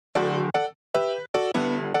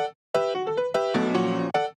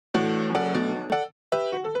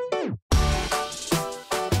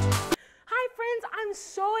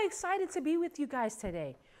to be with you guys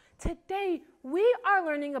today. Today, we are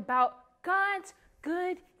learning about God's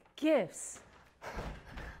good gifts.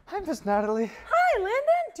 Hi, Miss Natalie. Hi, Landon.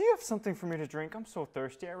 Do you have something for me to drink? I'm so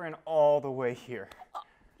thirsty. I ran all the way here.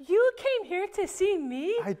 You came here to see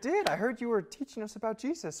me? I did. I heard you were teaching us about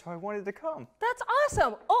Jesus, so I wanted to come. That's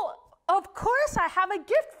awesome. Oh, of course, I have a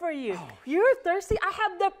gift for you. Oh. You're thirsty? I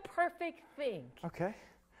have the perfect thing. Okay.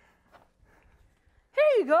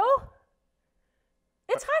 Here you go.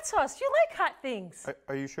 It's hot sauce. You like hot things.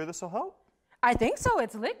 Are you sure this will help? I think so.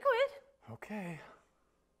 It's liquid. Okay.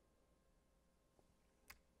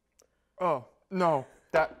 Oh, no.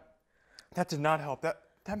 That did not help. That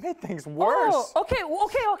made things worse. Oh,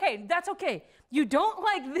 okay. That's okay. You don't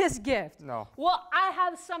like this gift. No. Well, I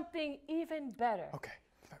have something even better. Okay.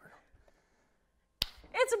 There we go.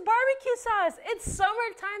 It's barbecue sauce. It's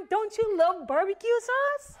summertime. Don't you love barbecue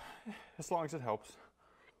sauce? As long as it helps.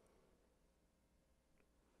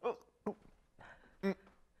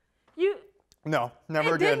 No,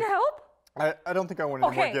 never again. It didn't help? I don't think I want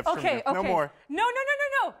any more gifts from you. No more. No.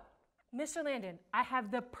 Mr. Landon, I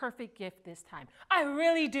have the perfect gift this time. I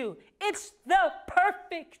really do. It's the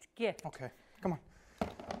perfect gift. Okay, come on.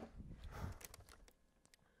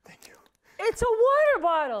 Thank you. It's a water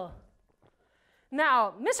bottle.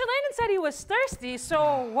 Now, Mr. Landon said he was thirsty,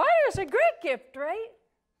 so water is a great gift, right?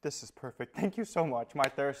 This is perfect. Thank you so much. My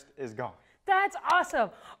thirst is gone. That's awesome.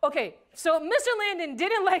 Okay, so Mr. Landon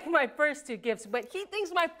didn't like my first two gifts, but he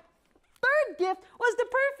thinks my third gift was the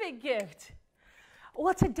perfect gift.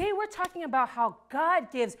 Well, today we're talking about how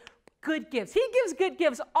God gives good gifts. He gives good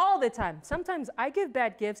gifts all the time. Sometimes I give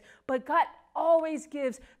bad gifts, but God always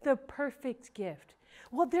gives the perfect gift.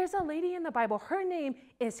 Well, there's a lady in the Bible. Her name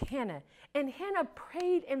is Hannah. And Hannah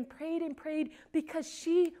prayed and prayed and prayed because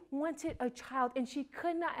she wanted a child and she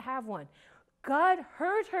could not have one. God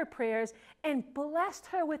heard her prayers and blessed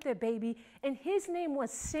her with a baby, and his name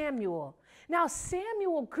was Samuel. Now,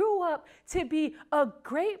 Samuel grew up to be a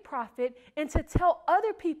great prophet and to tell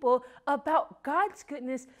other people about God's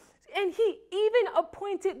goodness, and he even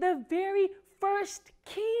appointed the very first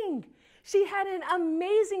king. She had an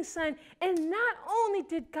amazing son, and not only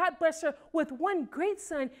did God bless her with one great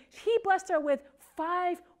son, he blessed her with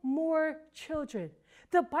 5 more children.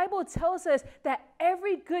 The Bible tells us that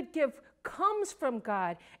every good gift comes from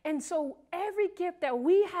God. And so every gift that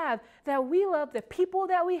we have, that we love, the people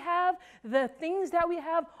that we have, the things that we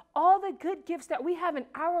have, all the good gifts that we have in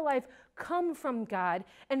our life come from God.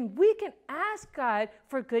 And we can ask God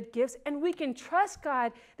for good gifts, and we can trust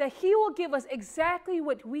God that he will give us exactly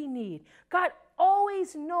what we need. God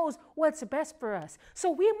always knows what's best for us.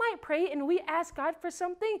 So we might pray and we ask God for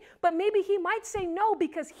something, but maybe he might say no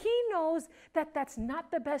because he knows that that's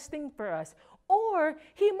not the best thing for us. Or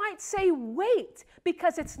he might say wait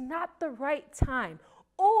because it's not the right time.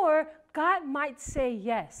 Or God might say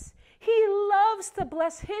yes. He loves to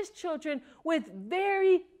bless his children with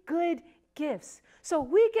very good gifts. So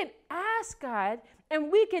we can ask God and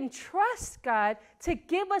we can trust God to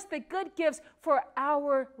give us the good gifts for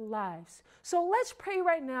our lives. So let's pray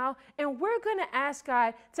right now, and we're going to ask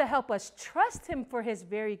God to help us trust him for his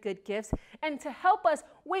very good gifts and to help us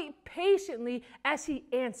wait patiently as he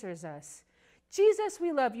answers us. Jesus,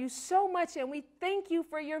 we love you so much, and we thank you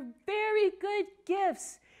for your very good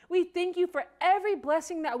gifts. We thank you for every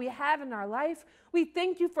blessing that we have in our life. We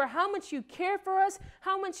thank you for how much you care for us,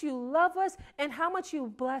 how much you love us, and how much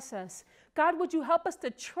you bless us. God, would you help us to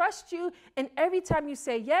trust you, and every time you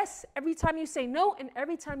say yes, every time you say no, and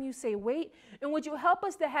every time you say wait, and would you help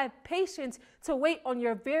us to have patience to wait on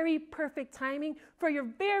your very perfect timing for your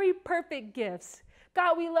very perfect gifts.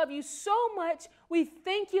 God, we love you so much. We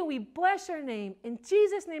thank you. We bless your name. In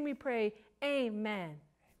Jesus' name we pray. Amen.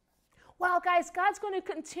 Well, guys, God's going to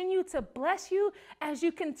continue to bless you as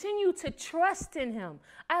you continue to trust in him.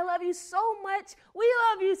 I love you so much. We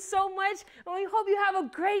love you so much. And we hope you have a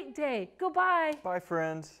great day. Goodbye. Bye,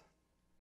 friends.